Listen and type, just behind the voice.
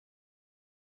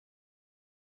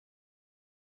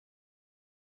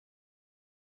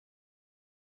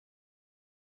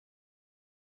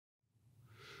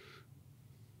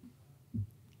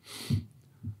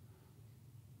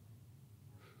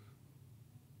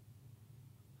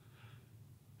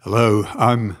Hello,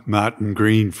 I'm Martin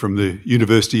Green from the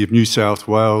University of New South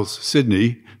Wales,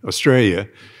 Sydney, Australia,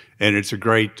 and it's a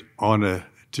great honour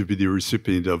to be the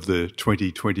recipient of the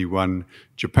 2021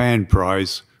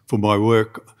 JapanPrize for my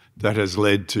work that has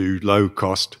led to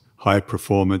low-cost,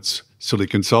 high-performance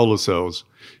silicon solar cells.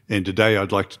 And today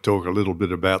I'd like to talk a little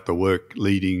bit about the work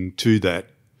leading to that.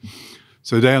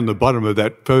 So down the bottom of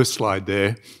that first slide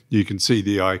there, you can see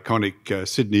the iconic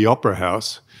Sydney Opera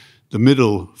House. The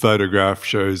middle photograph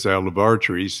shows our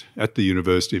laboratories at the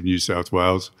University of New South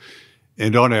Wales,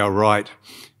 and on our right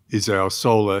is our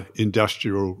solar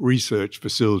industrial research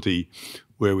facility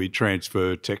where we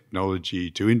transfer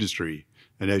technology to industry.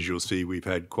 And as you'll see, we've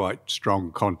had quite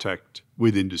strong contact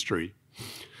with industry.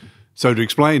 So to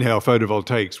explain how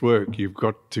photovoltaics work, you've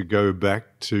got to go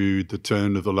back to the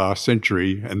turn of the last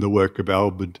century and the work of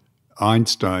Albert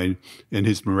Einstein in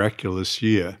his miraculous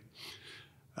year.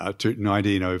 To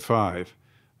 1905.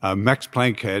 Max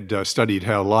Planck had studied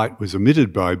how light was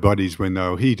emitted by bodies when they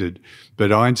were heated,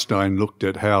 but Einstein looked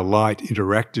at how light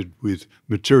interacted with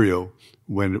material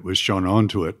when it was shone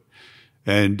onto it.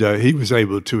 And he was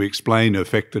able to explain an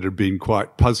effect that had been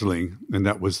quite puzzling, and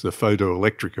that was the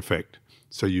photoelectric effect.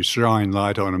 So you shine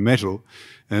light on a metal,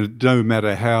 and no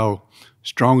matter how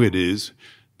strong it is,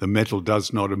 the metal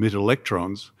does not emit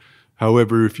electrons.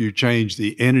 However, if you change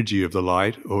the energy of the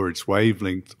light or its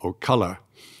wavelength or color,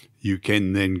 you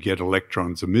can then get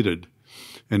electrons emitted.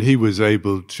 And he was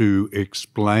able to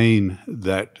explain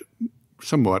that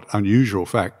somewhat unusual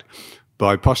fact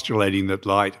by postulating that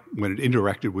light, when it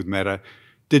interacted with matter,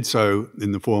 did so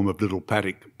in the form of little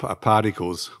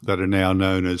particles that are now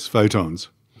known as photons.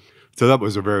 So that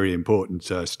was a very important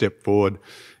step forward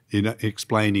in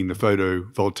explaining the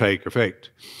photovoltaic effect.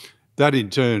 That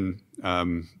in turn,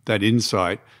 that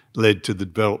insight led to the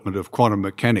development of quantum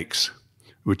mechanics,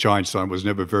 which Einstein was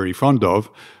never very fond of,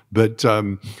 but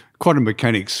quantum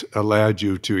mechanics allowed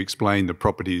you to explain the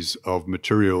properties of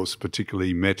materials,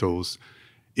 particularly metals,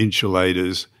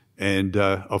 insulators, and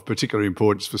of particular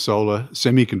importance for solar,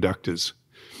 semiconductors.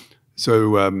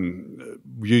 So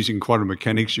using quantum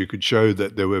mechanics, you could show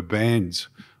that there were bands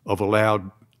of allowed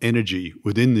energy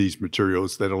within these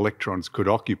materials that electrons could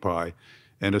occupy.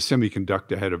 And a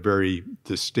semiconductor had a very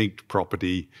distinct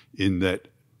property in that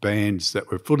bands that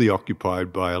were fully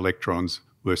occupied by electrons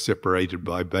were separated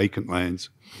by vacant lands.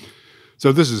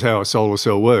 So this is how a solar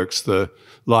cell works. The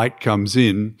light comes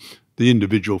in, the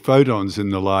individual photons in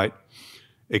the light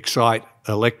excite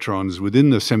electrons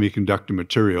within the semiconductor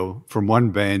material from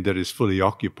one band that is fully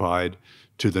occupied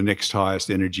to the next highest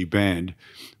energy band,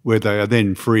 where they are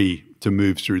then free to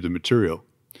move through the material.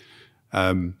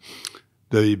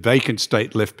 The vacant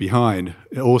state left behind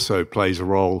also plays a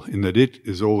role in that it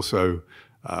is also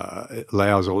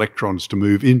allows electrons to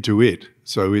move into it,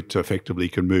 so it effectively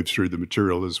can move through the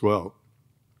material as well.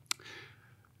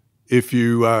 If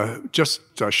you just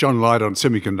shone light on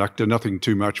semiconductor, nothing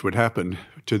too much would happen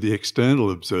to the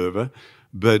external observer.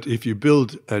 But if you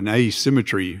build an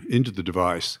asymmetry into the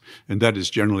device, and that is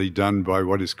generally done by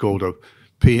what is called a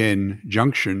PN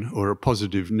junction, or a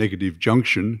positive-negative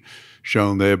junction,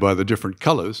 shown there by the different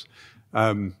colors,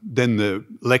 then the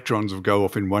electrons will go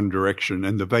off in one direction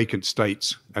and the vacant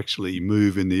states actually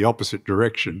move in the opposite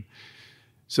direction.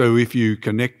 So if you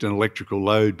connect an electrical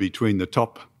load between the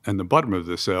top and the bottom of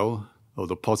the cell, or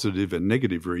the positive and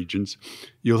negative regions,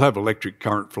 you'll have electric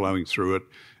current flowing through it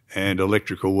and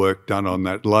electrical work done on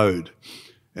that load.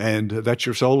 And that's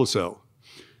your solar cell.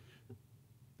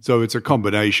 So it's a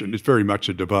combination. It's very much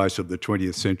a device of the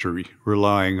 20th century,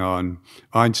 relying on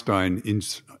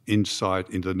Einstein's insight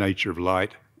into the nature of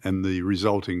light and the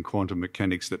resulting quantum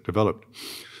mechanics that developed.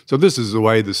 So this is the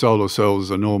way the solar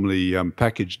cells are normally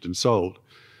packaged and sold.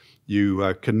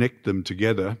 You connect them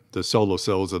together. The solar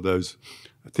cells are those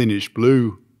thinnish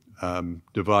blue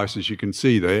devices you can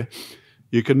see there.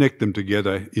 You connect them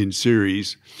together in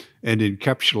series and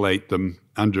encapsulate them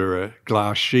under a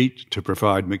glass sheet to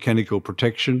provide mechanical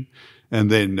protection,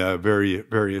 and then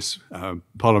various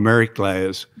polymeric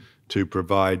layers to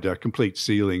provide complete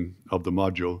sealing of the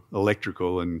module,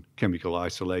 electrical and chemical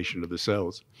isolation of the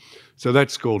cells. So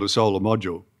that's called a solar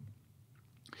module.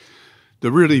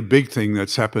 The really big thing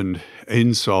that's happened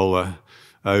in solar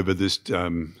over this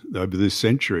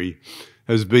century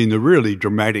has been the really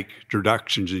dramatic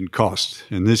reductions in cost,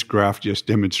 and this graph just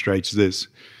demonstrates this.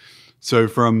 So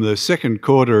from the second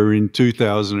quarter in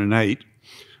 2008,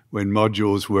 when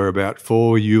modules were about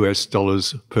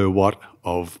 $4 per watt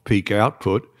of peak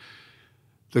output,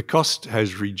 the cost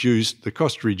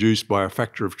reduced by a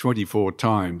factor of 24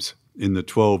 times in the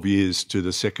 12 years to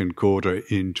the second quarter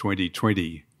in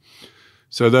 2020.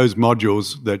 So those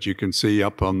modules that you can see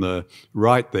up on the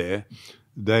right there,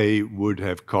 they would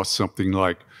have cost something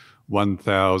like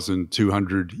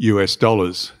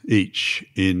 $1,200 each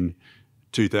in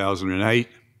 2008.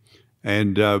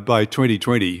 And by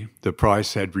 2020, the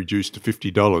price had reduced to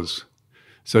 $50.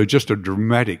 So just a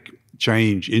dramatic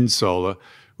change in solar,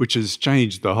 which has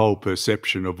changed the whole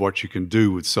perception of what you can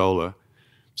do with solar.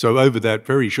 So over that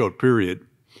very short period,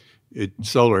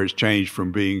 solar has changed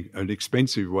from being an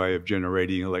expensive way of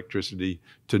generating electricity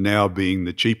to now being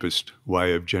the cheapest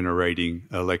way of generating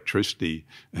electricity.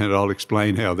 And I'll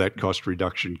explain how that cost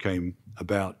reduction came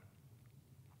about.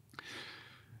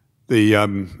 The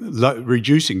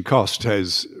reducing cost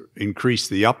has increased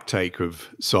the uptake of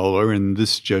solar, and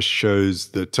this just shows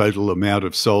the total amount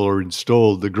of solar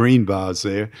installed. The green bars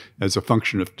there as a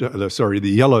function of, the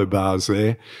yellow bars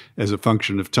there as a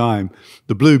function of time.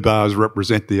 The blue bars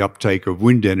represent the uptake of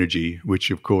wind energy, which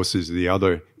of course is the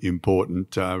other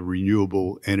important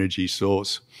renewable energy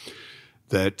source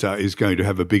that is going to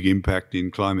have a big impact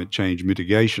in climate change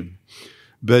mitigation.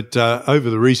 But over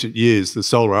the recent years, the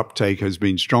solar uptake has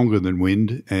been stronger than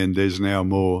wind, and there's now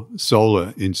more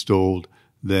solar installed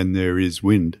than there is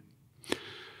wind.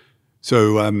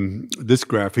 So this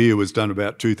graph here was done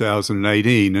about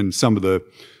 2018, and some of the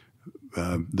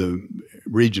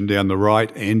region down the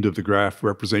right end of the graph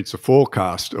represents a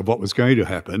forecast of what was going to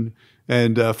happen.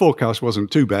 And forecast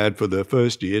wasn't too bad for the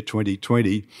first year,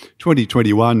 2020.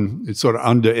 2021, it sort of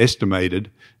underestimated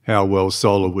how well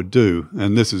solar would do.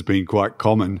 And this has been quite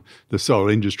common. The solar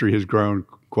industry has grown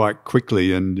quite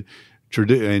quickly, and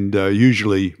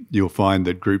usually you'll find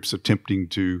that groups attempting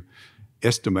to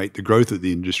estimate the growth of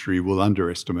the industry will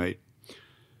underestimate.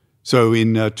 So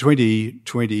in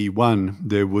 2021,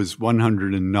 there was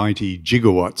 190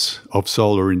 gigawatts of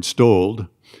solar installed.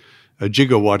 A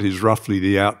gigawatt is roughly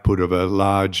the output of a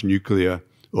large nuclear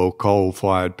or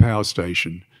coal-fired power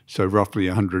station. So roughly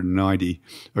 190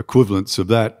 equivalents of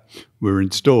that were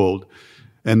installed.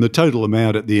 And the total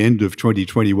amount at the end of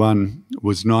 2021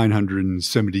 was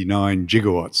 979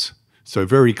 gigawatts. So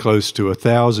very close to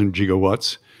 1,000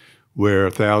 gigawatts, where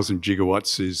 1,000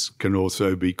 gigawatts can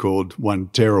also be called 1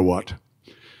 terawatt.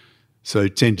 So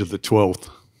 10 to the 12th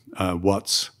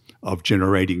watts of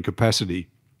generating capacity.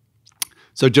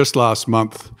 So just last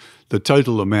month, the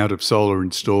total amount of solar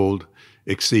installed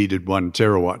exceeded 1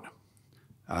 terawatt.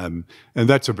 And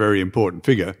that's a very important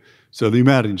figure. So the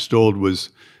amount installed was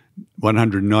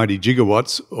 190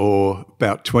 gigawatts, or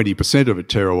about 20% of a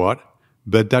terawatt,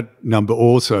 but that number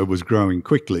also was growing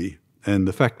quickly. And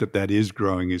the fact that that is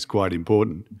growing is quite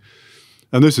important.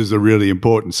 And this is a really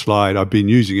important slide. I've been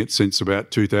using it since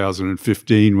about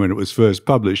 2015 when it was first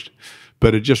published,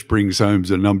 but it just brings home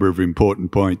a number of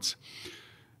important points.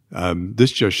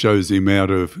 This just shows the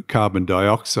amount of carbon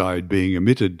dioxide being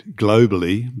emitted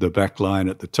globally, the back line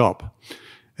at the top,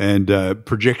 and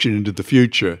projection into the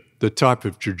future, the type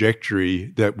of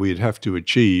trajectory that we'd have to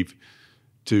achieve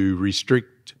to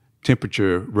restrict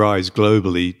temperature rise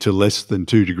globally to less than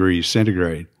 2 degrees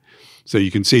centigrade. So you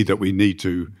can see that we need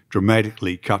to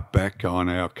dramatically cut back on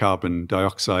our carbon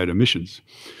dioxide emissions.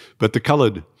 But the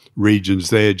coloured regions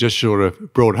there just sort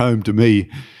of brought home to me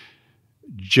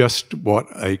just what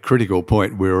a critical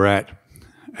point we're at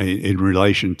in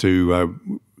relation to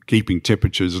keeping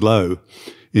temperatures low,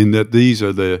 in that these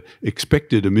are the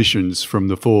expected emissions from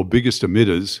the 4 biggest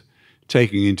emitters,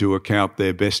 taking into account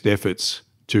their best efforts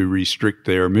to restrict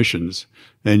their emissions.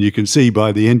 And you can see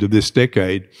by the end of this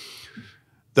decade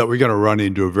that we're going to run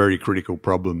into a very critical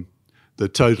problem. The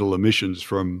total emissions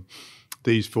from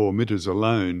these 4 emitters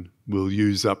alone will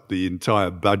use up the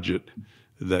entire budget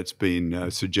that's been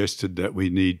suggested that we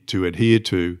need to adhere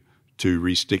to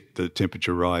restrict the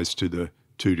temperature rise to the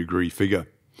 2-degree figure.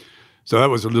 So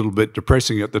that was a little bit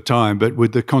depressing at the time, but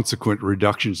with the consequent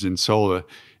reductions in solar,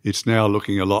 it's now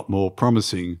looking a lot more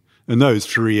promising. And those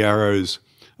 3 arrows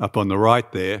up on the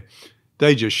right there,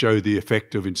 they just show the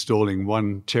effect of installing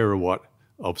 1 terawatt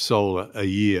of solar a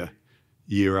year,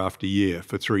 year after year,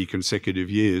 for 3 consecutive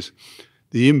years.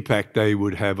 The impact they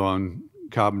would have on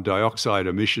carbon dioxide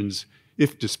emissions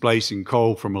if displacing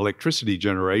coal from electricity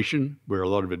generation, where a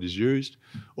lot of it is used,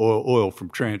 or oil from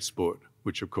transport,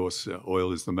 which of course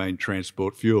oil is the main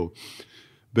transport fuel.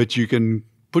 But you can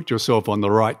put yourself on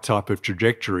the right type of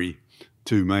trajectory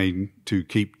to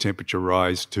keep temperature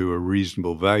rise to a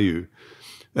reasonable value.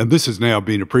 And this has now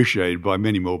been appreciated by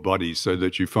many more bodies, so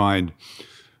that you find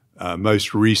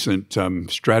most recent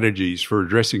strategies for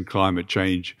addressing climate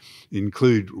change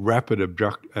include rapid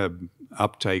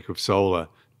uptake of solar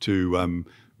to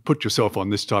put yourself on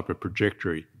this type of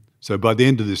trajectory. So by the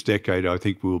end of this decade, I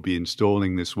think we'll be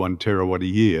installing this 1 terawatt a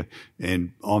year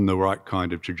and on the right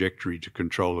kind of trajectory to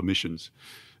control emissions.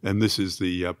 And this is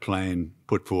the plan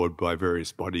put forward by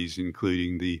various bodies,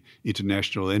 including the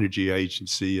International Energy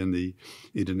Agency and the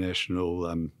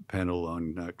International Panel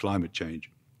on Climate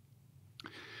Change. A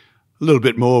little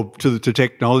bit more to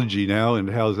technology now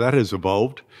and how that has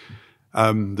evolved.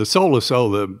 The solar cell,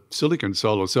 the silicon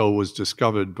solar cell, was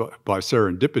discovered by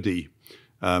serendipity.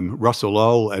 Russell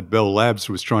Lowell at Bell Labs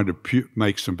was trying to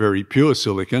make some very pure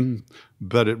silicon,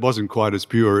 but it wasn't quite as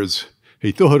pure as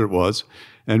he thought it was.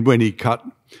 And when he cut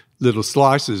little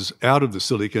slices out of the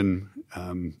silicon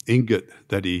ingot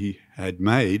that he had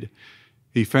made,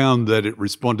 he found that it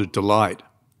responded to light,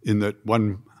 in that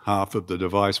one half of the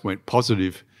device went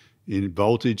positive in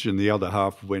voltage and the other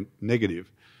half went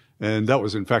negative. And that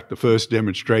was, in fact, the first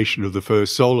demonstration of the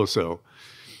first solar cell.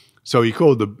 So he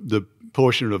called the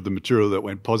portion of the material that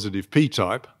went positive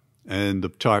P-type and the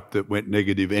type that went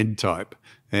negative N-type.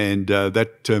 And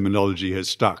that terminology has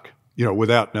stuck,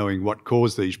 without knowing what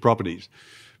caused these properties.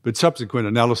 But subsequent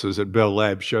analysis at Bell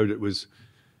Labs showed it was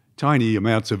tiny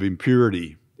amounts of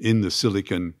impurity in the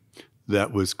silicon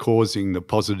that was causing the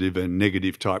positive and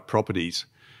negative type properties.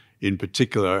 In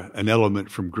particular, an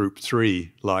element from group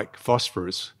 3, like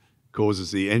phosphorus,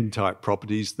 causes the N-type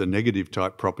properties, the negative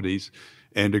type properties,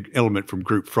 and an element from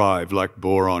group 5, like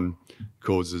boron,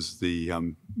 causes the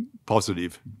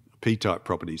positive P-type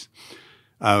properties.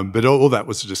 But all that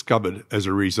was discovered as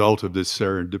a result of this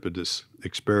serendipitous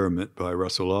experiment by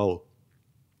Russell Lowell.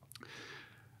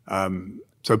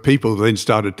 So people then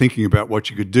started thinking about what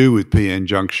you could do with PN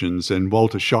junctions, and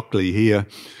Walter Shockley here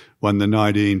won the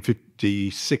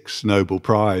 1956 Nobel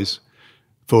Prize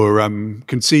for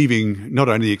conceiving, not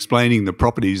only explaining the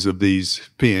properties of these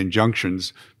PN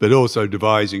junctions, but also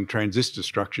devising transistor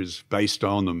structures based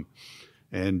on them.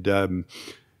 And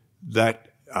that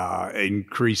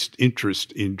increased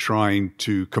interest in trying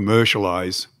to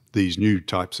commercialize these new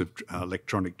types of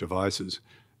electronic devices,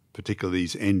 particularly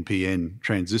these NPN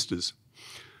transistors.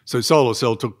 So solar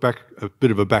cell took back a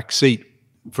bit of a back seat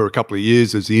for a couple of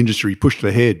years as the industry pushed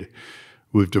ahead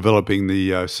with developing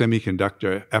the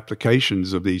semiconductor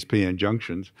applications of these PN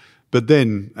junctions. But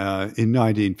then in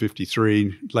 1953,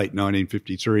 late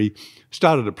 1953,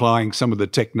 started applying some of the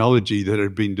technology that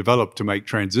had been developed to make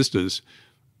transistors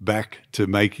back to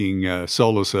making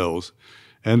solar cells.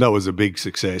 And that was a big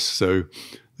success. So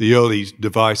the early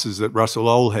devices that Russell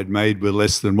Lowell had made were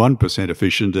less than 1%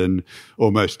 efficient, and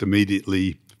almost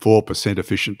immediately 4%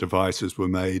 efficient devices were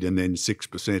made, and then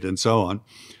 6% and so on.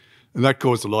 And that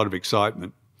caused a lot of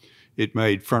excitement. It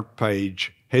made front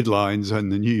page headlines in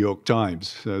the New York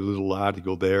Times, a little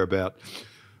article there about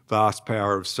vast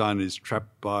power of sun is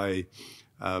trapped by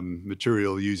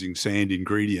material using sand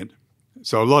ingredient.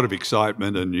 So a lot of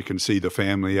excitement, and you can see the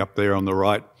family up there on the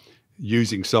right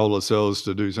using solar cells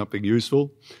to do something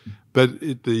useful. But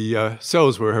the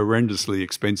cells were horrendously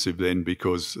expensive then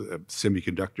because the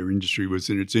semiconductor industry was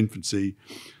in its infancy.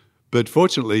 But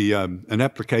fortunately, an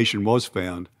application was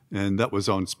found, and that was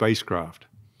on spacecraft.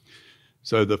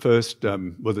 So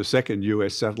the second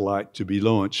US satellite to be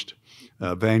launched,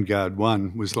 Vanguard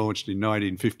 1, was launched in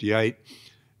 1958.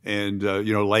 And,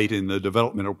 late in the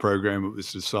developmental program, it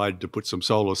was decided to put some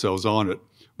solar cells on it,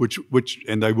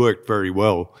 and they worked very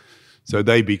well. So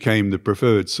they became the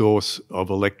preferred source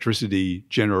of electricity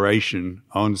generation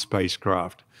on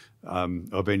spacecraft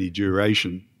of any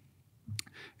duration.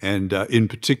 And in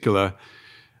particular,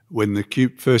 when the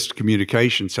first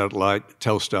communication satellite,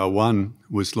 Telstar 1,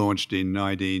 was launched in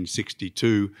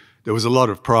 1962, there was a lot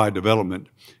of prior development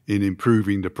in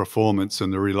improving the performance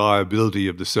and the reliability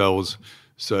of the cells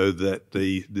so that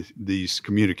these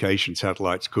communication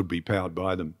satellites could be powered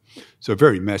by them. So a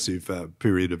very massive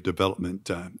period of development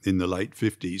in the late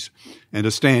 50s. And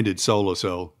a standard solar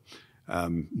cell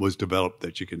was developed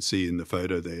that you can see in the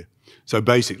photo there. So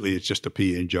basically it's just a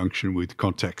PN junction with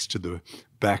contacts to the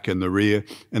back and the rear.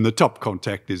 And the top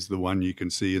contact is the one you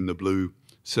can see in the blue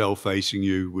cell facing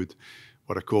you with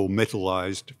what are called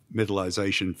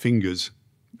metallization fingers,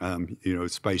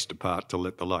 spaced apart to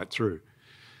let the light through.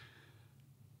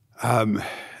 And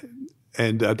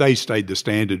they stayed the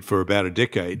standard for about a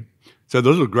decade. So the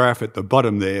little graph at the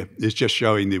bottom there is just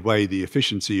showing the way the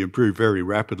efficiency improved very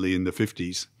rapidly in the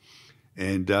 50s.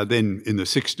 And then in the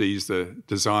 60s, the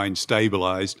design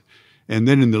stabilized. And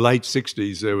then in the late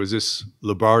 60s, there was this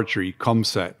laboratory,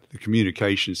 COMSAT, the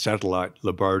Communication Satellite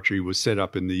Laboratory, was set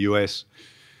up in the USA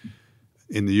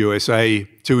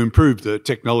to improve the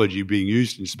technology being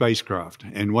used in spacecraft.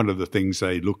 And one of the things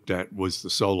they looked at was the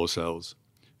solar cells.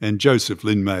 And Joseph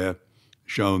Lindmayer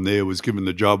shown there, was given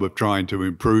the job of trying to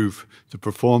improve the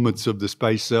performance of the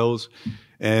space cells.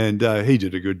 And he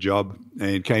did a good job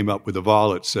and came up with a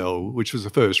violet cell, which was the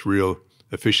first real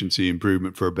efficiency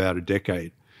improvement for about a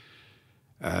decade.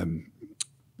 And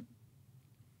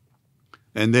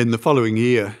then the following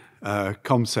year,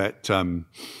 COMSAT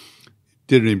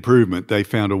did an improvement. They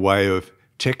found a way of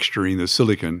texturing the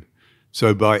silicon.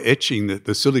 So by etching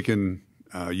the silicon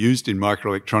used in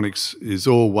microelectronics is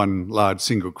all one large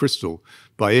single crystal.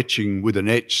 By etching with an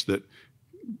etch that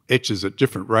etches at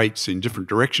different rates in different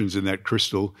directions in that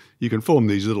crystal, you can form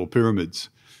these little pyramids.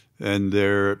 And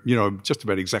they're, just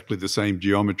about exactly the same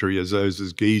geometry as those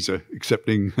as Giza,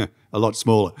 excepting a lot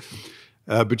smaller.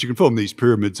 But you can form these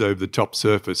pyramids over the top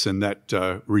surface, and that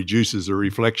reduces the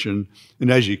reflection.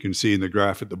 And as you can see in the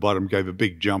graph at the bottom, gave a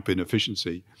big jump in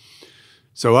efficiency.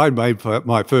 So I made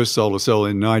my first solar cell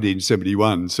in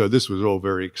 1971. So this was all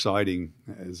very exciting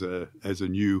as a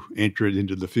new entrant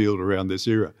into the field around this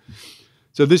era.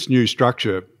 So this new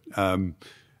structure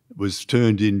was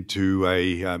turned into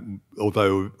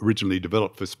although originally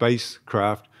developed for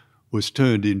spacecraft, was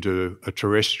turned into a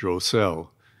terrestrial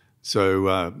cell.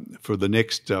 So for the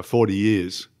next 40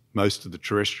 years, most of the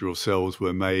terrestrial cells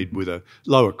were made with a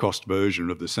lower cost version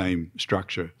of the same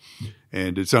structure.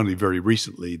 And it's only very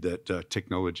recently that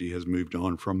technology has moved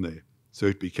on from there. So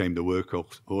it became the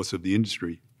workhorse of the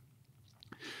industry.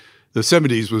 The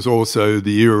 70s was also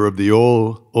the era of the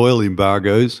oil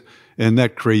embargoes, and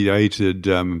that created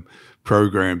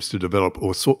programs to develop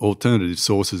alternative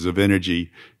sources of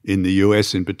energy in the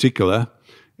US in particular.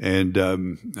 And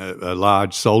a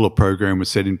large solar program was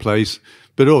set in place,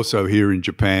 but also here in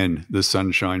Japan, the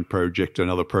Sunshine Project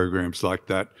and other programs like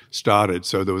that started.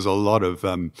 So there was a lot of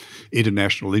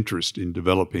international interest in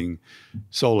developing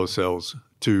solar cells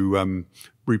to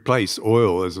replace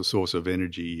oil as a source of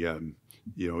energy,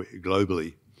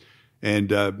 globally.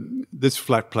 And this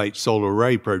flat plate solar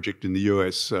array project in the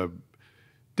US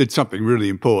did something really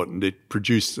important. It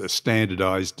produced a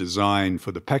standardized design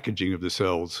for the packaging of the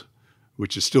cells,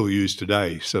 which is still used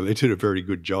today. So they did a very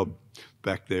good job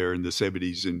back there in the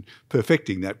 70s in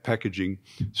perfecting that packaging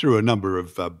through a number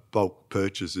of bulk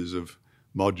purchases of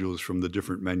modules from the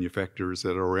different manufacturers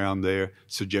that are around there,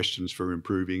 suggestions for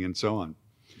improving and so on.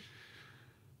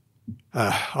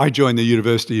 I joined the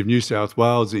University of New South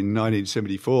Wales in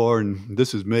 1974, and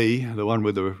this is me, the one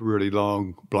with the really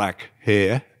long black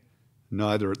hair,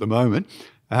 neither at the moment,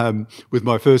 with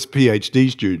my first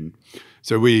PhD student.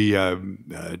 So we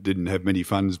didn't have many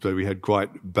funds, but we had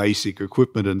quite basic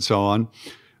equipment and so on.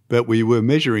 But we were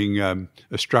measuring a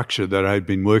structure that I had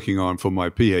been working on for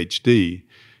my PhD,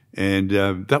 and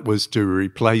that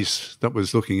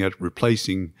was looking at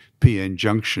replacing PN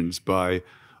junctions by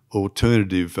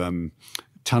alternative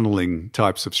tunneling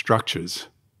types of structures.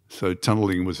 So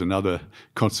tunneling was another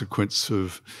consequence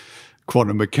of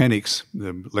quantum mechanics.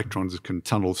 The electrons can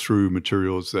tunnel through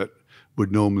materials that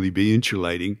would normally be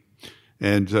insulating.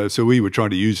 And so we were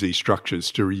trying to use these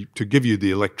structures to give you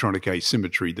the electronic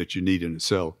asymmetry that you need in a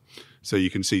cell. So you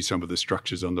can see some of the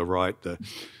structures on the right, the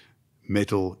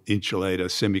metal insulator,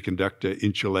 semiconductor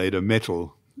insulator,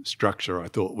 metal structure I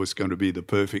thought was going to be the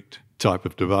perfect type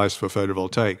of device for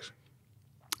photovoltaics.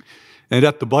 And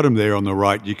at the bottom there on the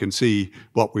right, you can see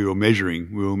what we were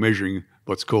measuring. We were measuring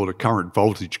what's called a current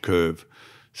voltage curve.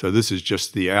 So this is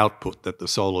just the output that the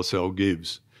solar cell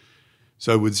gives.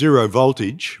 So with zero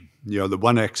voltage, the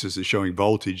one axis is showing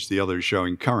voltage, the other is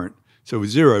showing current. So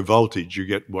with zero voltage, you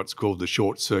get what's called the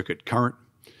short circuit current.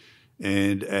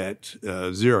 And at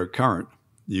zero current,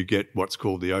 you get what's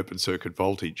called the open circuit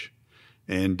voltage.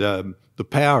 And the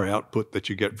power output that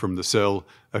you get from the cell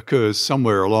occurs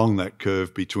somewhere along that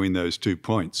curve between those 2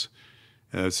 points.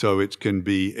 So it can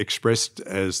be expressed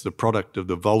as the product of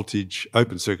the voltage,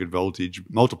 open circuit voltage,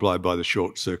 multiplied by the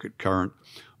short circuit current,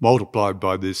 multiplied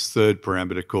by this third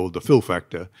parameter called the fill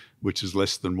factor, which is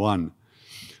less than 1.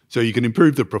 So you can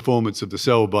improve the performance of the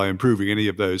cell by improving any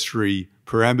of those three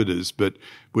parameters, but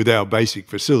with our basic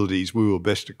facilities, we were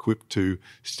best equipped to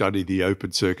study the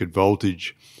open circuit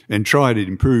voltage and try to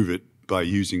improve it by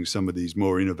using some of these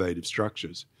more innovative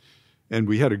structures. And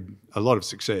we had a lot of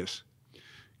success.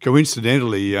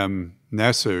 Coincidentally,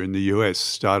 NASA in the US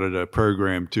started a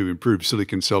program to improve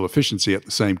silicon cell efficiency at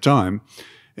the same time,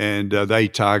 and they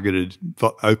targeted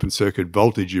open circuit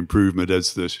voltage improvement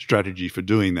as the strategy for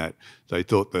doing that. They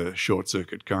thought the short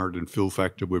circuit current and fill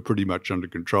factor were pretty much under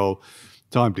control.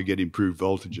 Time to get improved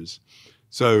voltages.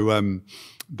 So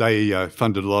they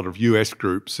funded a lot of US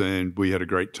groups, and we had a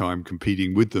great time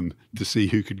competing with them to see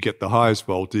who could get the highest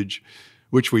voltage.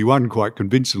 which we won quite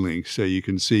convincingly. So you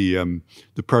can see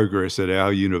the progress at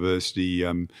our university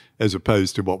as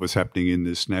opposed to what was happening in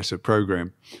this NASA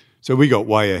program. So we got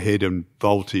way ahead in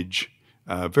voltage,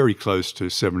 very close to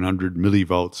 700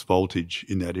 millivolts voltage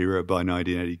in that era by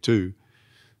 1982.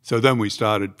 So then we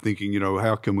started thinking,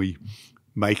 how can we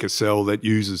make a cell that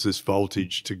uses this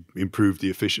voltage to improve the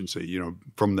efficiency?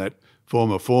 From that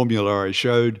former formula I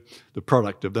showed, the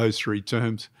product of those three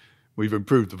terms, we've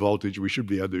improved the voltage, we should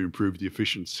be able to improve the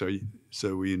efficiency.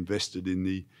 So we invested in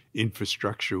the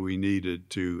infrastructure we needed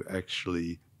to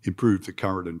actually improve the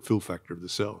current and fill factor of the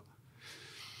cell.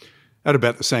 At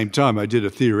about the same time, I did a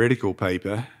theoretical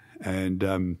paper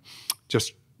and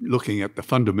just looking at the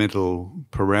fundamental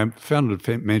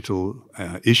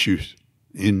issues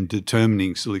in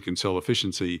determining silicon cell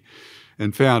efficiency,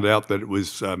 and found out that it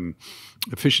was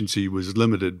efficiency was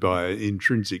limited by an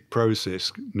intrinsic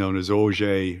process known as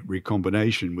Auger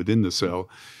recombination within the cell.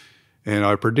 And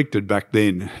I predicted back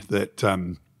then that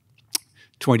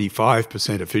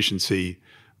 25% efficiency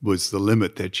was the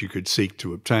limit that you could seek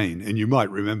to obtain. And you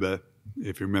might remember,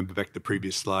 if you remember back to the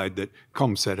previous slide, that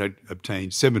COMSAT had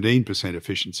obtained 17%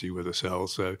 efficiency with a cell,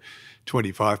 so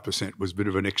 25% was a bit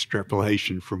of an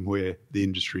extrapolation from where the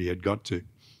industry had got to.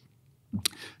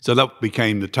 So that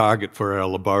became the target for our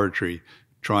laboratory,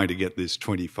 trying to get this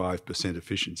 25%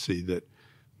 efficiency that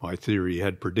my theory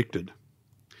had predicted.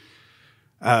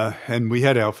 And we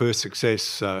had our first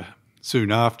success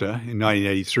soon after. In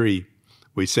 1983,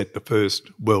 we set the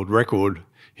first world record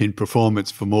in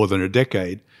performance for more than a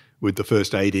decade with the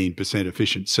first 18%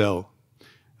 efficient cell.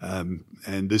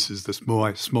 And this is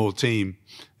the small team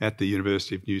at the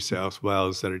University of New South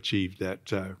Wales that achieved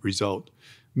that result,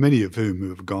 many of whom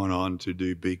have gone on to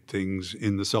do big things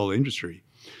in the solar industry.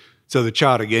 So the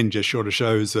chart again just sort of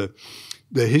shows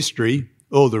the history.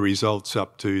 All the results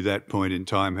up to that point in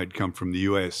time had come from the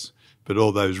US, but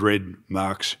all those red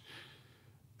marks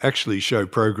actually show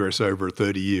progress over a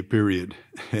 30-year period.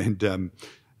 And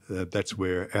that's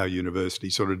where our university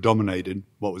sort of dominated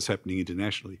what was happening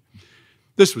internationally.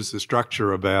 This was the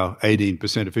structure of our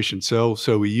 18% efficient cell.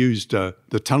 So we used the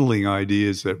tunneling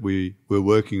ideas that we were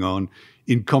working on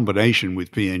in combination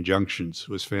with PN junctions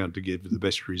was found to give the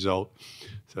best result.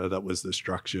 So that was the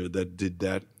structure that did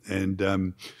that.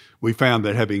 And we found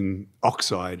that having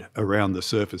oxide around the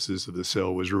surfaces of the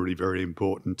cell was really very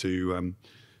important to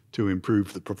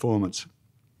improve the performance.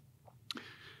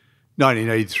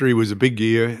 1983 was a big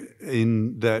year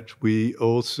in that we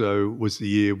also was the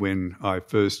year when I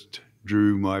first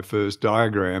drew my first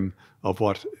diagram of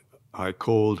what I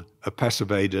called a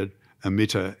passivated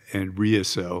emitter and rear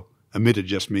cell. Emitter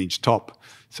just means top,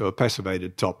 so a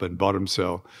passivated top and bottom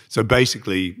cell. So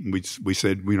basically, we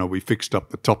said, we fixed up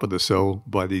the top of the cell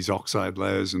by these oxide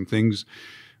layers and things.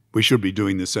 We should be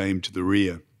doing the same to the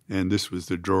rear. And this was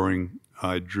the drawing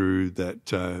I drew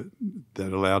that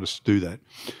allowed us to do that.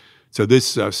 So this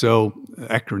cell,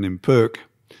 acronym PERC,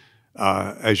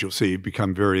 as you'll see,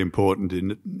 become very important,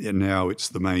 and now it's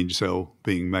the main cell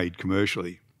being made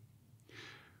commercially.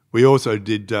 We also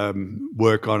did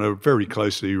work on a very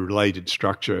closely related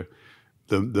structure.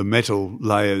 The metal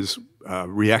layers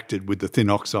reacted with the thin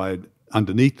oxide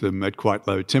underneath them at quite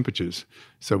low temperatures.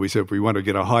 So we said if we want to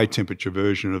get a high temperature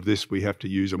version of this, we have to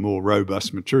use a more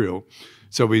robust material.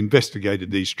 So we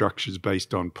investigated these structures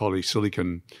based on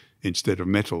polysilicon instead of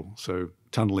metal. So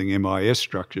tunneling MIS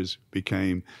structures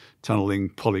became tunneling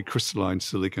polycrystalline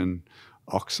silicon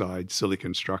oxide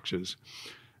silicon structures.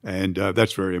 And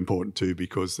that's very important too,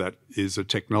 because that is a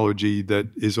technology that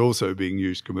is also being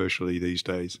used commercially these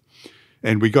days.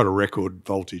 And we got a record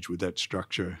voltage with that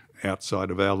structure outside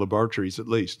of our laboratories at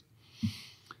least.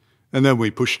 And then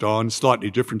we pushed on slightly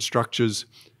different structures.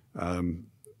 And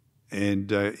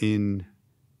in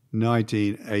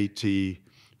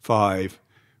 1985,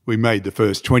 we made the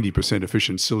first 20%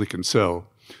 efficient silicon cell.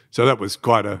 So that was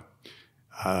quite a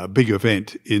big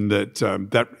event in that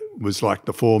that was like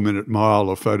the 4-minute mile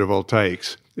of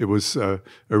photovoltaics. It was a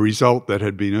result that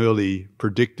had been early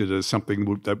predicted as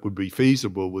something that would be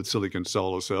feasible with silicon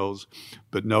solar cells,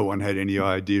 but no one had any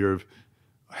idea of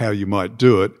how you might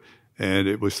do it. And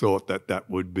it was thought that that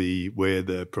would be where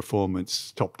the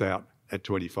performance topped out at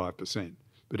 25%.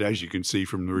 But as you can see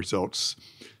from the results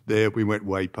there, we went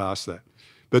way past that.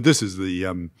 But this is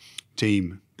the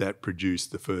team that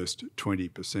produced the first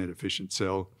 20% efficient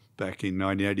cell back in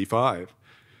 1985.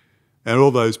 And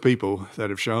all those people that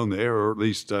have shown there, or at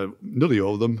least nearly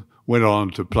all of them, went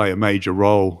on to play a major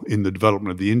role in the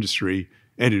development of the industry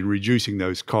and in reducing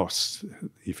those costs,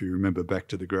 if you remember back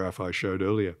to the graph I showed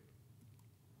earlier.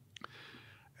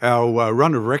 Our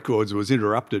run of records was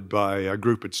interrupted by a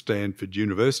group at Stanford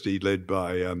University led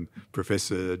by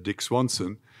Professor Dick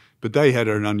Swanson, but they had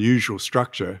an unusual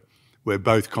structure where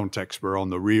both contacts were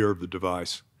on the rear of the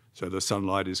device. So the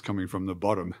sunlight is coming from the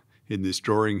bottom in this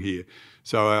drawing here.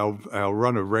 So our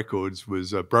run of records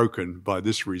was broken by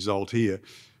this result here,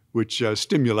 which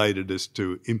stimulated us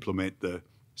to implement the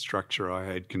structure I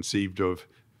had conceived of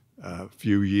a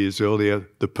few years earlier,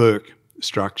 the PERC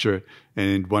structure.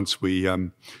 And once we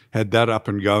had that up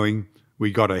and going,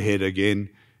 we got ahead again,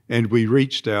 and we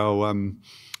reached our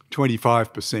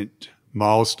 25%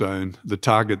 milestone, the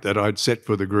target that I'd set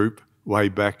for the group way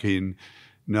back in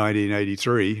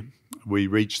 1983. We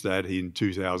reached that in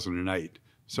 2008.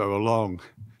 So a long,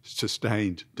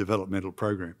 sustained developmental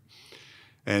program.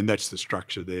 And that's the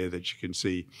structure there that you can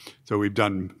see. So we've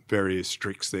done various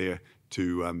tricks there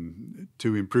to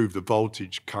improve the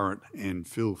voltage, current, and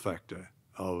fill factor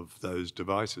of those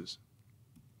devices.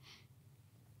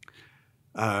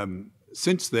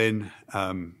 Since then,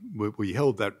 we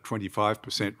held that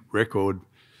 25% record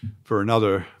for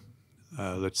another,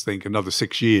 let's think, another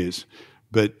 6 years.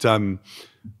 But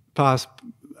past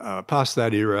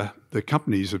that era, the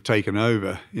companies have taken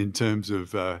over in terms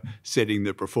of setting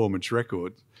the performance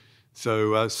record.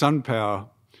 So SunPower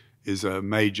is a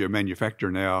major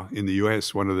manufacturer now in the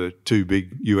US, one of the two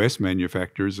big US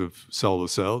manufacturers of solar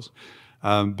cells.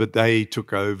 But they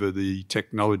took over the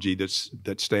technology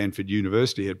that Stanford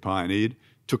University had pioneered,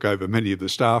 took over many of the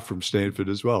staff from Stanford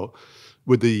as well,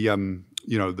 with the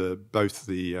both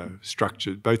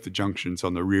the junctions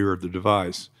on the rear of the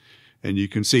device. And you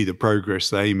can see the progress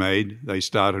they made. They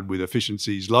started with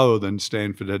efficiencies lower than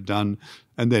Stanford had done,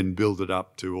 and then build it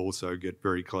up to also get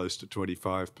very close to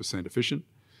 25% efficient.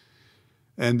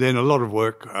 And then a lot of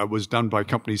work was done by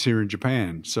companies here in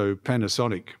Japan. So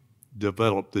Panasonic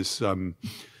developed this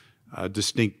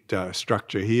distinct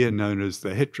structure here known as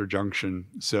the heterojunction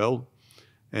cell.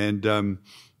 And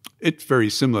it's very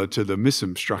similar to the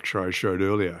MISM structure I showed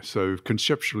earlier. So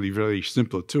conceptually very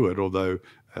similar to it, although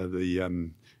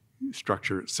the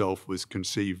structure itself was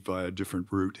conceived by a different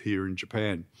route here in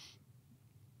Japan.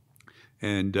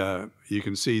 And you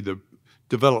can see the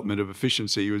development of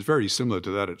efficiency was very similar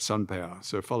to that at SunPower,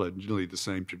 so followed nearly the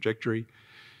same trajectory.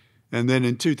 And then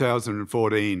in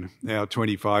 2014, our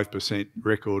 25%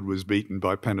 record was beaten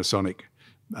by Panasonic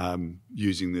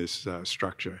using this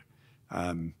structure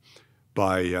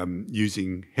by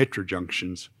using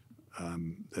heterojunctions,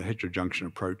 the heterojunction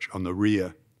approach on the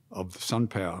rear of the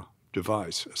SunPower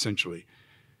device, essentially.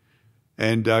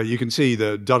 And you can see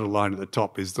the dotted line at the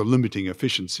top is the limiting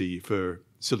efficiency for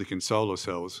silicon solar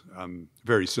cells,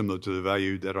 very similar to the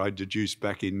value that I deduced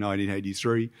back in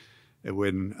 1983,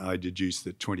 when I deduced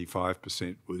that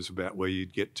 25% was about where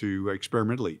you'd get to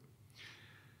experimentally.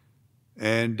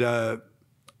 And the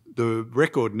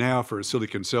record now for a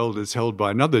silicon cell is held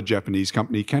by another Japanese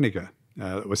company, Kaneka,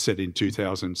 that was set in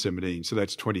 2017, so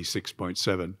that's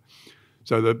 26.7.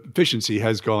 So the efficiency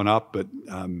has gone up, but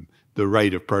the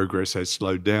rate of progress has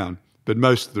slowed down. But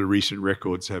most of the recent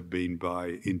records have been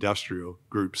by industrial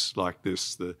groups like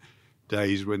this. The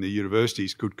days when the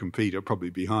universities could compete are probably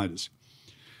behind us.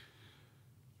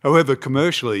 However,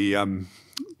 commercially, the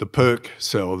PERC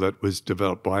cell that was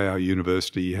developed by our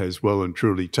university has well and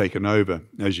truly taken over,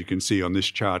 as you can see on this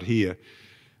chart here.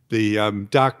 The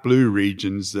dark blue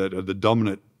regions that are the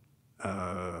dominant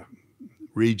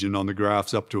region on the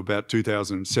graphs up to about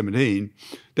 2017,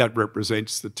 that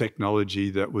represents the technology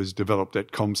that was developed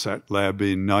at COMSAT lab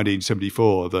in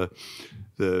 1974,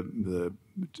 the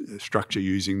structure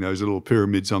using those little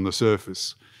pyramids on the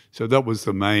surface. So that was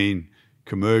the main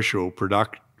commercial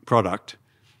product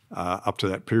up to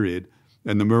that period.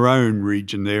 And the maroon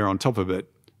region there on top of it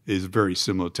is very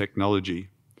similar technology.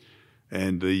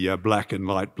 And the black and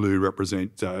light blue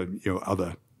represent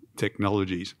other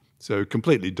technologies. So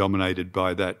completely dominated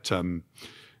by that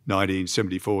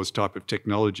 1974's type of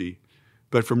technology.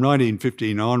 But from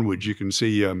 1915 onwards, you can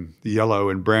see the yellow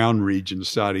and brown regions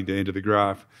starting to enter the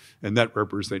graph, and that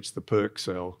represents the PERC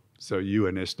cell. So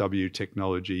UNSW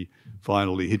technology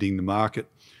finally hitting the market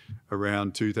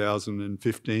around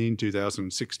 2015,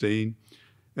 2016,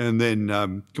 and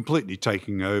then completely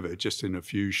taking over just in a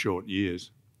few short years.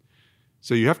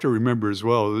 So you have to remember as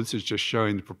well, this is just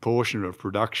showing the proportion of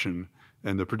production.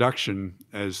 And the production,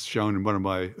 as shown in one of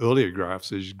my earlier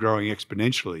graphs, is growing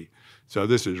exponentially. So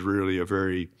this is really a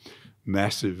very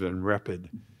massive and rapid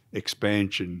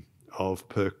expansion of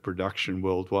PERC production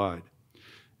worldwide.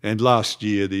 And last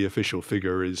year, the official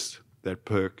figure is that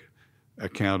PERC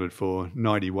accounted for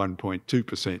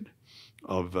 91.2%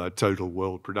 of total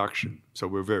world production. So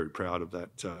we're very proud of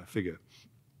that figure.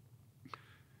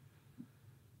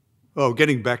 Well,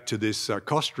 getting back to this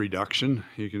cost reduction,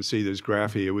 you can see this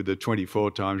graph here with the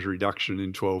 24 times reduction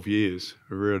in 12 years,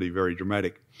 really very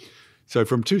dramatic. So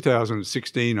from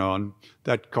 2016 on,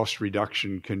 that cost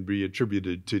reduction can be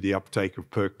attributed to the uptake of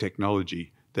PERC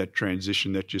technology, that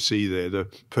transition that you see there. The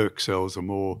PERC cells are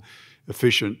more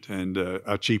efficient and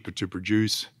are cheaper to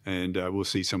produce, and we'll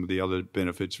see some of the other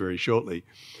benefits very shortly.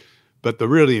 But the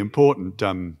really important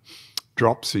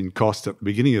drops in cost at the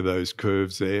beginning of those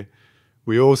curves there,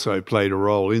 we also played a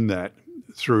role in that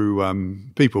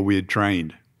through people we had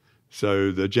trained.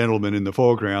 So the gentleman in the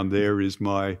foreground there is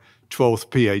my 12th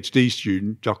PhD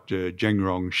student, Dr.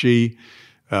 Zhengrong Shi,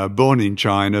 born in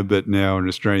China but now an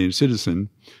Australian citizen.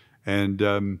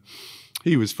 And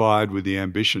he was fired with the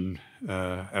ambition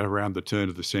at around the turn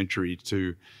of the century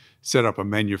to set up a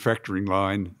manufacturing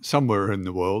line somewhere in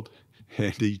the world.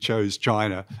 And he chose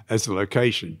China as the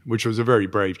location, which was a very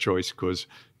brave choice because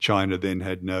China then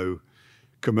had no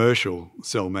commercial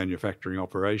cell manufacturing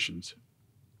operations.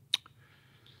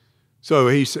 So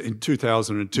in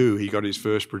 2002, he got his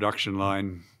first production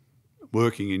line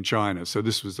working in China. So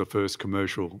this was the first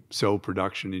commercial cell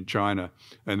production in China.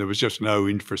 And there was just no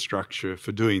infrastructure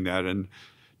for doing that and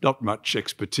not much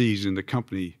expertise in the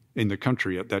country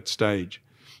at that stage.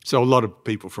 So a lot of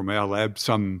people from our lab,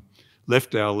 some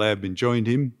left our lab and joined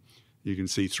him. You can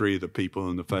see three of the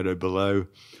people in the photo below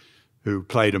who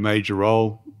played a major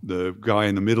role. The guy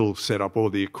in the middle set up all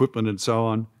the equipment and so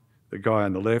on. The guy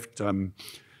on the left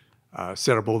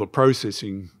set up all the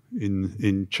processing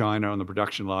in China on the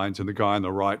production lines, and the guy on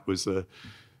the right was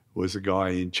the guy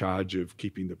in charge of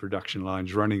keeping the production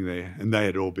lines running there, and they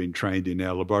had all been trained in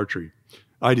our laboratory.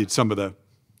 I did some of the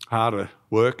harder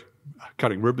work,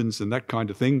 cutting ribbons and that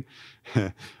kind of thing.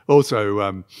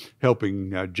 Also helping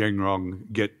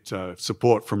Zhengrong get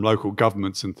support from local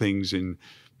governments and things in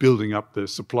building up the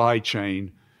supply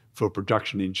chain for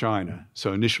production in China.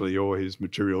 So initially all his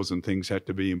materials and things had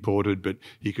to be imported, but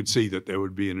he could see that there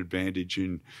would be an advantage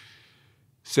in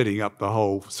setting up the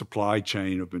whole supply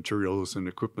chain of materials and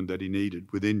equipment that he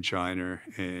needed within China,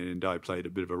 and I played a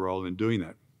bit of a role in doing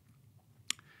that.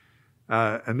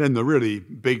 And then the really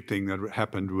big thing that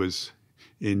happened was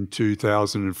in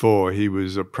 2004, he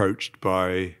was approached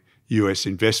by US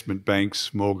investment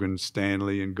banks, Morgan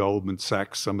Stanley and Goldman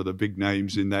Sachs, some of the big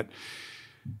names in that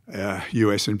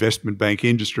US investment bank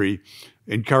industry,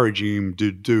 encouraging him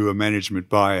to do a management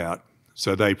buyout.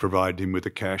 So they provided him with the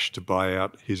cash to buy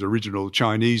out his original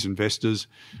Chinese investors,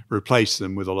 replace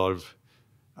them with a lot of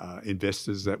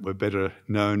investors that were better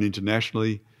known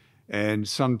internationally. And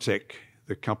Suntech,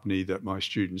 the company that my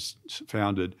students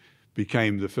founded,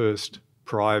 became the first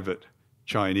private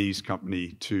Chinese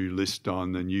company to list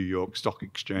on the New York Stock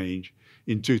Exchange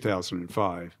in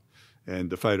 2005. And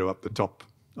the photo up the top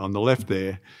on the left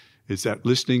there is that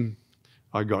listing.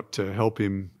 I got to help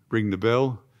him ring the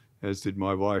bell, as did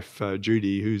my wife,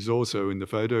 Judy, who's also in the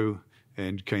photo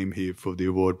and came here for the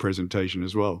award presentation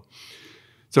as well.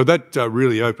 So that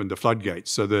really opened the floodgates.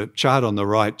 So the chart on the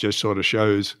right just sort of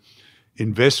shows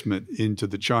investment into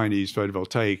the Chinese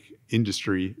photovoltaic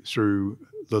industry through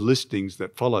the listings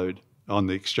that followed on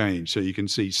the exchange. So you can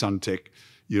see Suntech,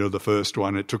 the first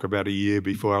one. It took about a year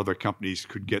before other companies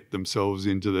could get themselves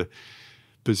into the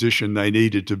position they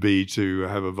needed to be to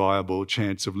have a viable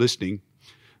chance of listing.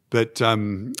 But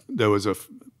there was a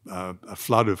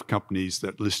flood of companies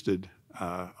that listed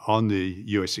on the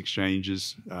US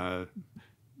exchanges, the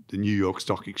New York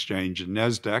Stock Exchange and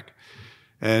NASDAQ,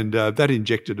 and that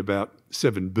injected about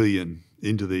 $7 billion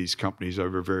into these companies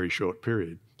over a very short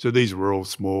period. So these were all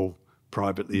small,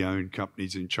 privately owned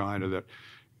companies in China that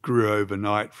grew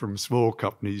overnight from small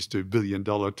companies to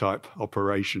billion-dollar type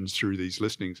operations through these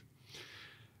listings.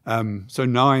 So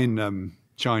 9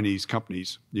 Chinese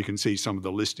companies. You can see some of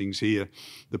the listings here.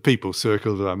 The people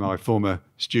circled are my former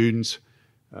students.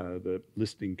 The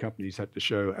listing companies had to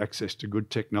show access to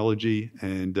good technology,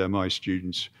 and my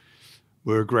students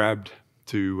were grabbed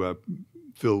to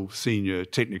fill senior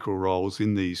technical roles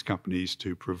in these companies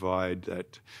to provide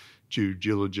that due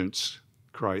diligence,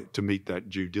 to meet that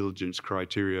due diligence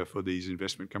criteria for these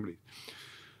investment companies.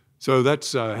 So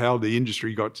that's how the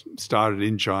industry got started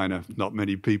in China. Not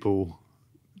many people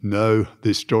know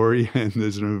this story, and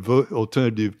there's an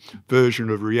alternative version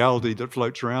of reality that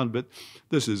floats around, but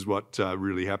this is what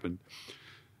really happened.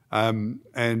 And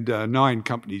 9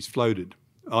 companies floated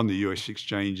on the US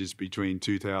exchanges between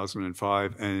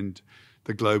 2005 and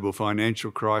the global financial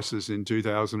crisis in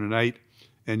 2008,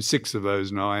 and 6 of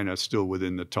those 9 are still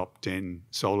within the top 10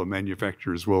 solar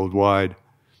manufacturers worldwide.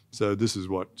 So this is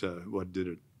what did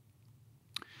it.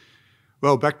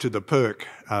 Well, back to the PERC.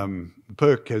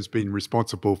 PERC has been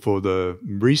responsible for the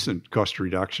recent cost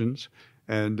reductions.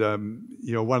 And,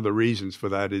 one of the reasons for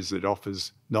that is it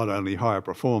offers not only higher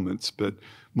performance, but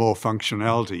more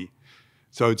functionality.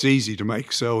 So it's easy to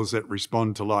make cells that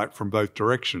respond to light from both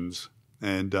directions.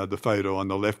 And the photo on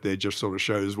the left there just sort of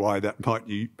shows why that might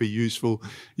be useful.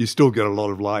 You still get a lot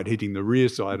of light hitting the rear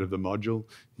side of the module.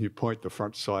 You point the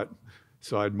front side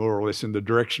more or less in the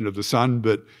direction of the sun,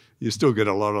 but you still get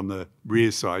a lot on the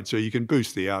rear side. So you can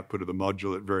boost the output of the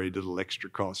module at very little extra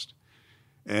cost.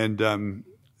 And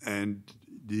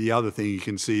the other thing you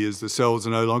can see is the cells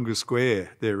are no longer square,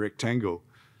 they're rectangle.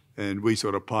 And we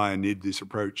sort of pioneered this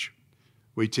approach.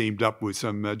 We teamed up with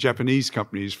some Japanese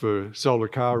companies for solar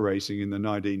car racing in the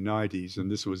 1990s, and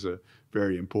this was a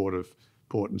very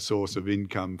important source of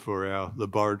income for our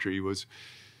laboratory, was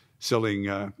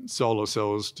selling solar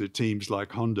cells to teams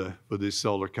like Honda for this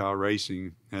solar car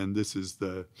racing. And this is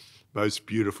the most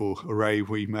beautiful array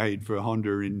we made for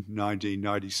Honda in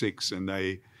 1996, and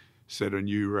they set a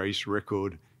new race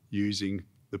record using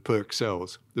the PERC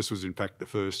cells. This was in fact the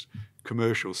first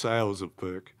commercial sales of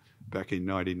PERC back in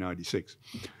 1996.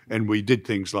 And we did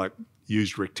things like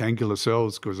used rectangular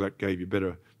cells because that gave you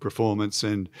better performance,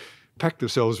 and packed the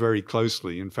cells very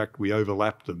closely. In fact, we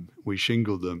overlapped them, we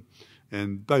shingled them.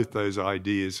 And both those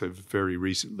ideas have very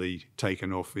recently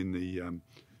taken off in the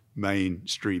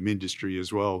mainstream industry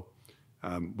as well,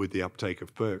 with the uptake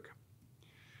of PERC.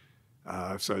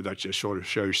 So that just sort of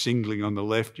shows shingling on the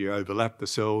left, you overlap the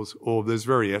cells, or there's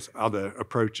various other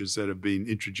approaches that have been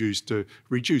introduced to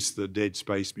reduce the dead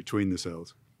space between the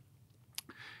cells.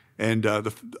 And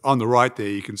on the right there,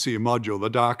 you can see a module. The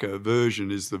darker version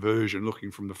is the version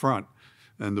looking from the front,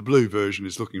 and the blue version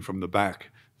is looking from the back.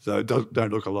 So it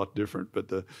don't look a lot different, but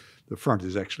the front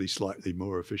is actually slightly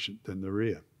more efficient than the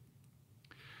rear.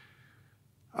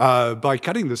 By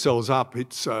cutting the cells up,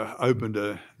 it's opened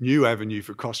a new avenue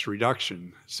for cost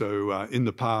reduction. So in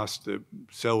the past, the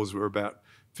cells were about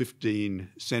 15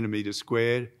 centimetres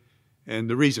squared, and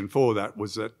the reason for that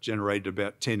was that generated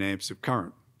about 10 amps of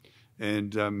current.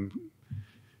 And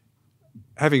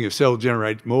having a cell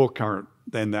generate more current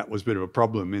than that was a bit of a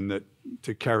problem, in that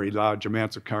to carry large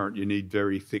amounts of current, you need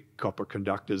very thick copper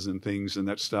conductors and things, and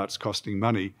that starts costing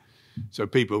money. So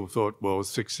people thought, well,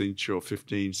 6-inch or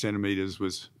 15 centimetres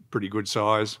was pretty good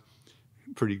size,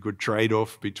 pretty good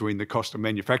trade-off between the cost of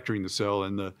manufacturing the cell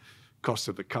and the cost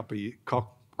of the copper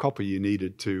you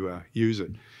needed to use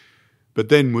it. But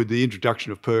then with the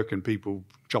introduction of PERC and people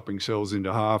chopping cells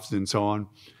into halves and so on,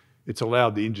 it's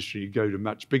allowed the industry to go to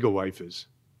much bigger wafers.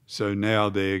 So now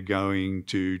they're going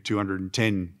to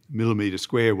 210 millimetre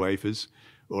square wafers,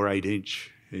 or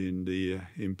 8-inch in the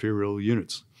imperial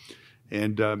units.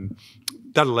 And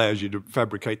that allows you to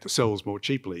fabricate the cells more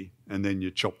cheaply, and then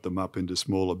you chop them up into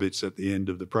smaller bits at the end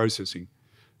of the processing.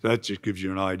 So that just gives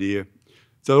you an idea.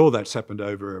 So all that's happened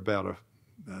over about a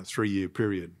 3-year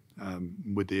period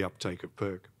with the uptake of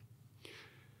PERC.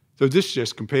 So this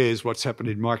just compares what's happened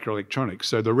in microelectronics.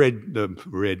 So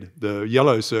the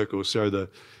yellow circles show the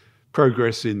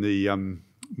progress in the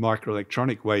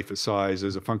microelectronic wafer size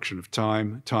as a function of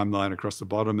timeline across the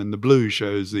bottom, and the blue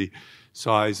shows the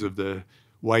size of the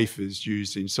wafers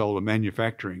used in solar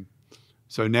manufacturing.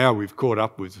 So now we've caught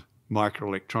up with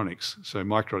microelectronics. So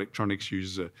microelectronics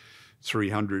uses a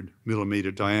 300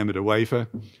 millimetre diameter wafer,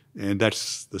 and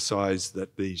that's the size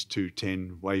that these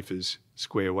 210 wafers,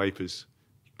 square wafers,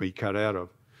 be cut out of.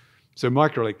 So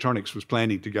microelectronics was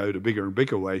planning to go to bigger and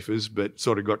bigger wafers, but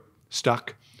sort of got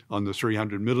stuck on the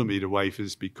 300 millimetre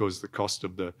wafers because the cost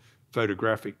of the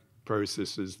photographic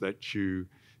processes that you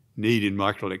need in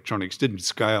microelectronics didn't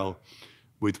scale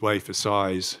with wafer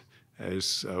size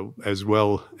as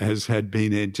well as had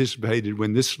been anticipated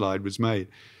when this slide was made.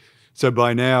 So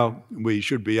by now, we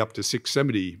should be up to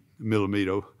 670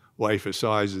 millimetre wafer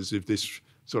sizes if this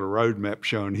sort of roadmap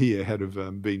shown here had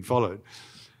have been followed.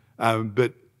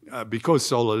 But because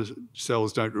solar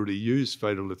cells don't really use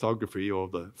photolithography or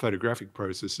the photographic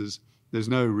processes, there's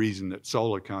no reason that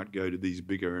solar can't go to these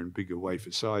bigger and bigger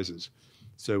wafer sizes.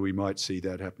 So we might see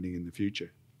that happening in the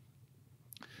future.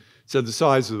 So the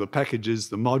size of the packages,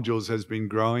 the modules, has been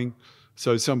growing.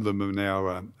 So some of them are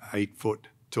now 8 foot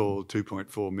tall,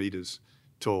 2.4 metres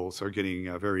tall, so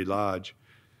getting very large.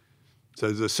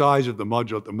 So the size of the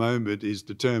module at the moment is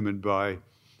determined by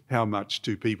how much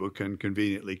 2 people can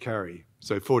conveniently carry.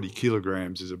 So 40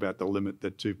 kilograms is about the limit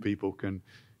that 2 people can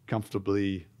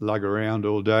comfortably lug around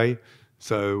all day.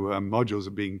 So modules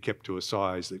are being kept to a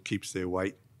size that keeps their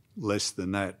weight less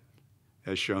than that,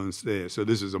 as shown there. So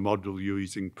this is a module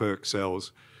using PERC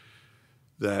cells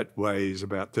that weighs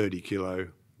about 30 kilo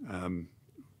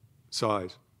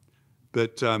size.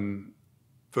 But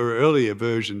for earlier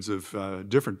versions of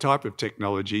different type of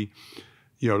technology,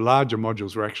 larger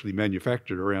modules were actually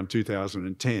manufactured around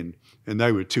 2010, and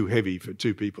they were too heavy for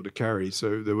 2 people to carry.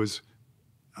 So there was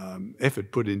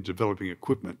effort put in developing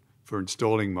equipment for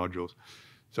installing modules.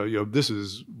 So this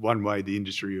is one way the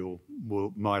industry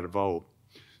might evolve.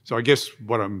 So I guess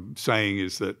what I'm saying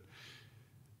is that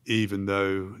even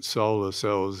though solar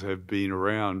cells have been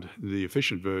around, the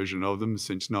efficient version of them,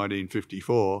 since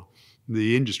 1954,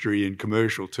 the industry in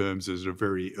commercial terms is at a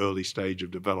very early stage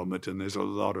of development, and there's a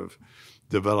lot of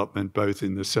development both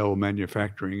in the cell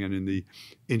manufacturing and in the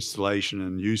installation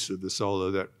and use of the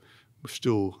solar that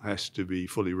still has to be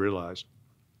fully realized.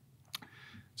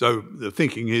 So the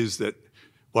thinking is that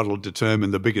what will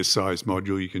determine the biggest size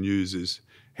module you can use is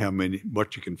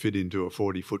what you can fit into a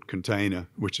 40-foot container,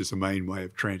 which is the main way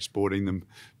of transporting them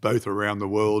both around the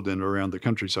world and around the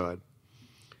countryside.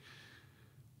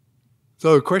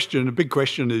 So a big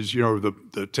question is,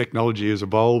 the technology has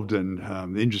evolved,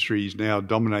 and the industry is now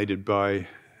dominated by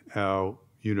our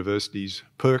university's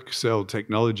PERC cell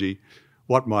technology.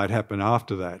 What might happen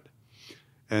after that?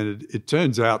 And it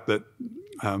turns out that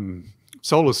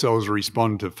solar cells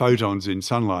respond to photons in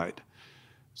sunlight.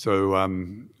 So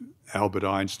Albert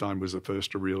Einstein was the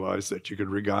first to realize that you could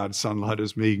regard sunlight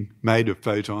as being made of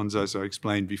photons, as I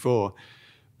explained before.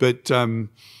 But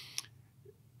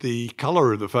the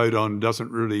color of the photon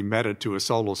doesn't really matter to a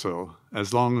solar cell.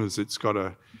 As long as it's got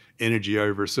an energy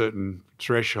over a certain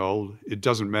threshold, it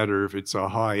doesn't matter if it's a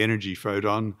high energy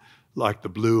photon, like the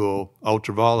blue or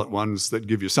ultraviolet ones that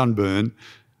give you sunburn,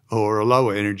 or a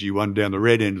lower energy one down the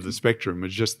red end of the spectrum.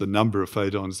 It's just the number of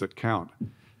photons that count.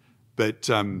 But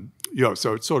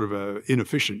so it's sort of an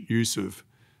inefficient use of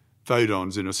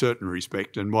photons in a certain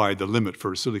respect, and why the limit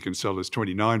for a silicon cell is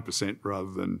 29% rather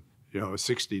than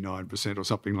 69% or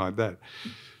something like that.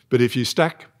 But if you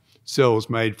stack cells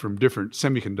made from different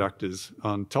semiconductors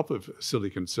on top of a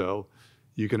silicon cell,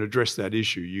 you can address that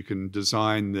issue. You can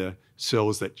design the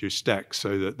cells that you stack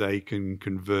so that they can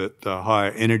convert the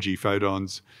higher energy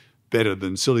photons better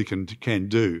than silicon can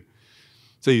do.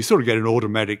 So you sort of get an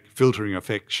automatic filtering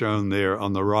effect shown there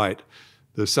on the right.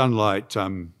 The sunlight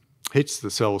hits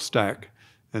the cell stack,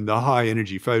 and the high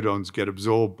energy photons get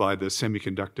absorbed by the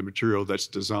semiconductor material that's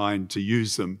designed to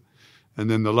use them. And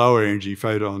then the lower energy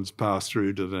photons pass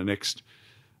through to the next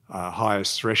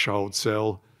highest threshold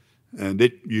cell, and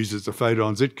it uses the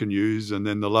photons it can use, and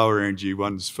then the lower energy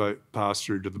ones pass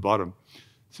through to the bottom.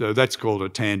 So that's called a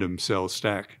tandem cell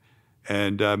stack.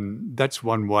 And that's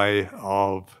one way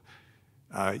of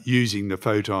using the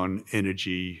photon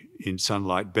energy in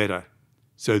sunlight better.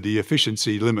 So the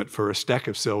efficiency limit for a stack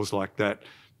of cells like that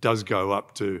does go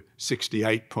up to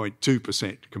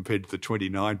 68.2% compared to the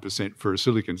 29% for a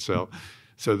silicon cell,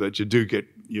 so that you do get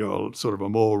sort of a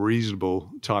more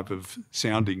reasonable type of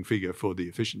sounding figure for the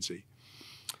efficiency.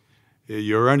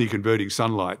 You're only converting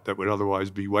sunlight that would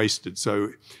otherwise be wasted, so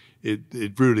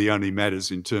it really only matters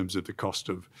in terms of the cost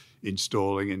of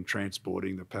installing and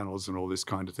transporting the panels and all this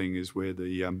kind of thing is where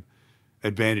the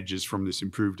advantages from this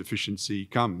improved efficiency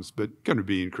comes, but going to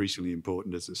be increasingly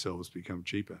important as the cells become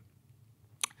cheaper.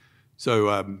 So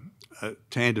a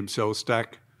tandem cell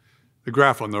stack, the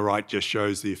graph on the right just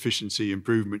shows the efficiency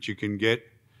improvement you can get,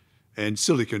 and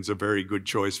silicon's a very good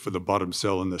choice for the bottom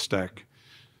cell in the stack.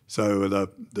 So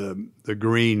the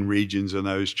green regions in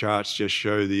those charts just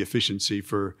show the efficiency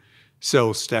for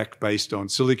cells stacked based on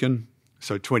silicon.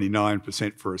 So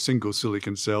 29% for a single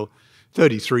silicon cell,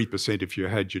 33% if you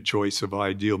had your choice of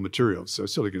ideal materials. So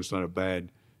silicon's not a bad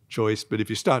choice, but if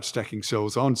you start stacking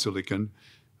cells on silicon,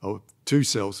 or 2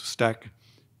 cells stack,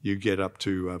 you get up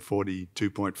to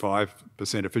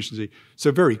 42.5% efficiency.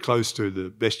 So very close to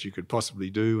the best you could possibly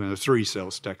do, and a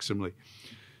 3-cell stack similarly.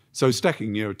 So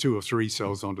stacking 2 or 3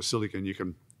 cells onto silicon, you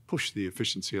can push the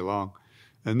efficiency along.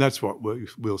 And that's what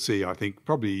we'll see, I think,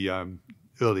 probably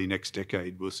early next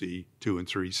decade, we'll see 2 and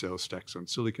 3 cell stacks on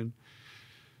silicon.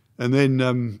 And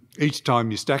then each time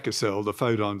you stack a cell, the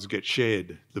photons get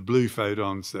shared. The blue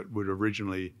photons that would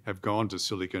originally have gone to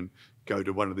silicon go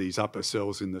to one of these upper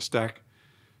cells in the stack.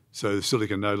 So the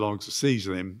silicon no longer sees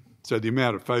them. So the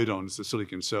amount of photons the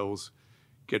silicon cells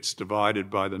gets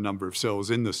divided by the number of cells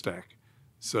in the stack.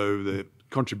 So the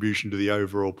contribution to the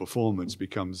overall performance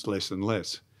becomes less and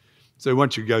less. So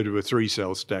once you go to a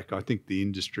 3-cell stack, I think the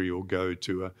industry will go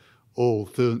to all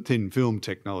thin film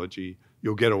technology.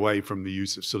 You'll get away from the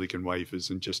use of silicon wafers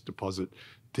and just deposit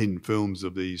thin films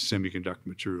of these semiconductor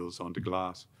materials onto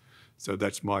glass. So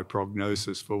that's my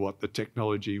prognosis for what the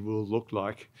technology will look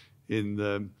like in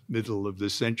the middle of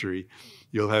this century.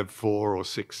 You'll have 4 or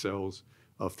 6 cells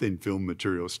of thin film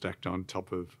material stacked on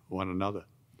top of one another.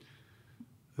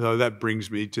 So that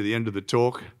brings me to the end of the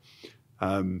talk.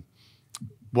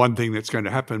 One thing that's going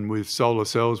to happen with solar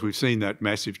cells, we've seen that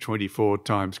massive 24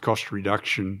 times cost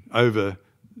reduction over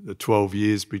the 12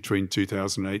 years between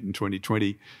 2008 and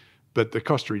 2020, but the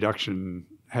cost reduction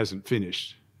hasn't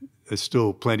finished. There's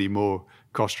still plenty more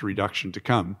cost reduction to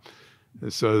come,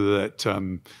 so that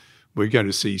we're going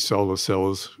to see solar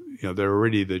cells, they're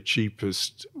already the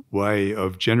cheapest way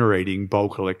of generating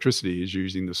bulk electricity is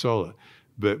using the solar,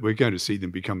 but we're going to see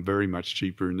them become very much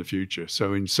cheaper in the future,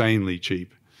 so insanely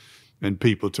cheap. And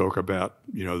people talk about,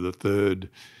 the third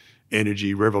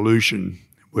energy revolution,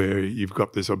 where you've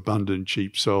got this abundant,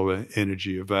 cheap solar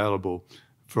energy available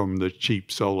from the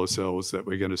cheap solar cells that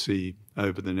we're going to see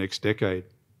over the next decade.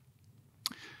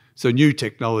 So new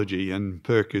technology, and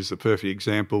PERC is the perfect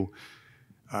example,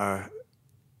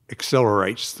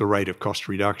 accelerates the rate of cost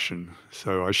reduction.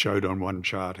 So I showed on one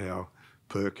chart how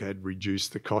PERC had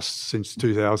reduced the costs since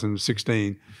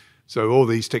 2016. So all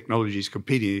these technologies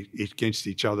competing against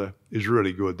each other is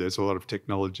really good. There's a lot of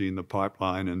technology in the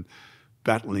pipeline, and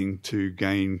battling to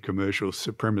gain commercial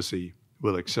supremacy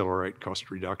will accelerate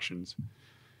cost reductions.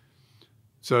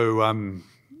 So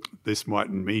this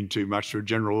mightn't mean too much to a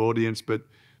general audience, but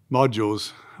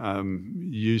modules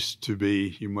used to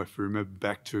be, you might remember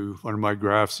back to one of my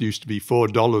graphs, used to be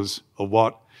 $4 a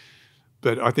watt,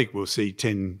 but I think we'll see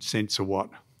 10 cents a watt,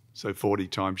 so 40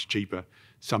 times cheaper.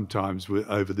 Sometimes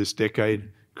over this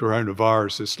decade.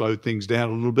 Coronavirus has slowed things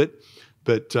down a little bit,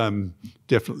 but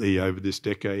definitely over this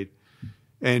decade.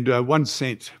 And 1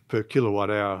 cent per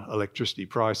kilowatt hour electricity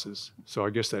prices. So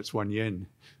I guess that's 1 yen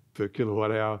per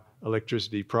kilowatt hour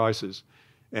electricity prices.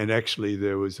 And actually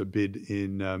there was a bid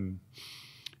in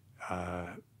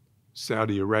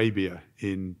Saudi Arabia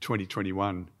in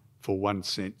 2021 for 1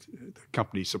 cent. The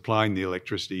company supplying the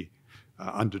electricity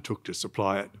undertook to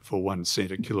supply it for 1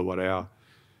 cent a kilowatt hour.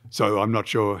 So I'm not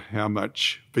sure how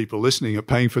much people listening are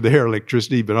paying for their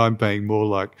electricity, but I'm paying more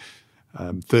like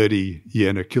 30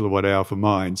 yen a kilowatt hour for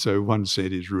mine. So 1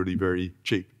 cent is really very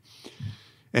cheap.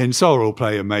 And solar will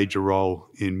play a major role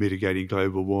in mitigating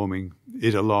global warming.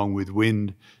 It, along with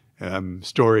wind,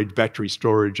 storage, battery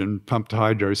storage, and pumped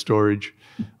hydro storage,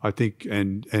 I think,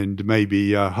 and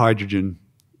maybe hydrogen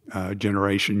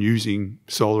generation using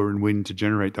solar and wind to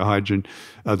generate the hydrogen,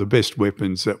 are the best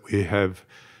weapons that we have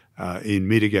in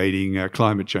mitigating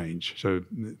climate change. So,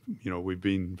 we've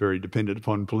been very dependent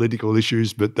upon political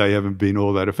issues, but they haven't been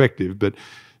all that effective. But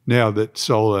now that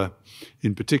solar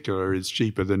in particular is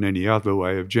cheaper than any other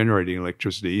way of generating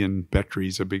electricity, and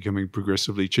batteries are becoming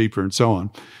progressively cheaper and so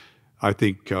on, I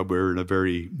think we're in a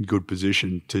very good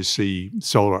position to see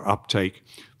solar uptake,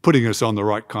 putting us on the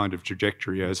right kind of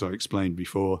trajectory, as I explained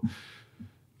before,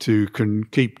 to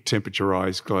keep temperature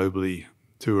rise globally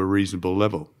to a reasonable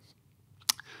level.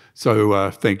 So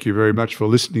thank you very much for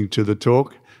listening to the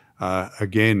talk.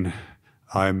 Again,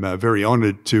 I'm very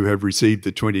honoured to have received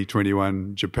the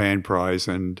 2021 JapanPrize,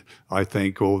 and I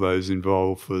thank all those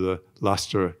involved for the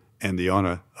lustre and the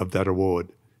honour of that award.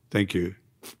 Thank you.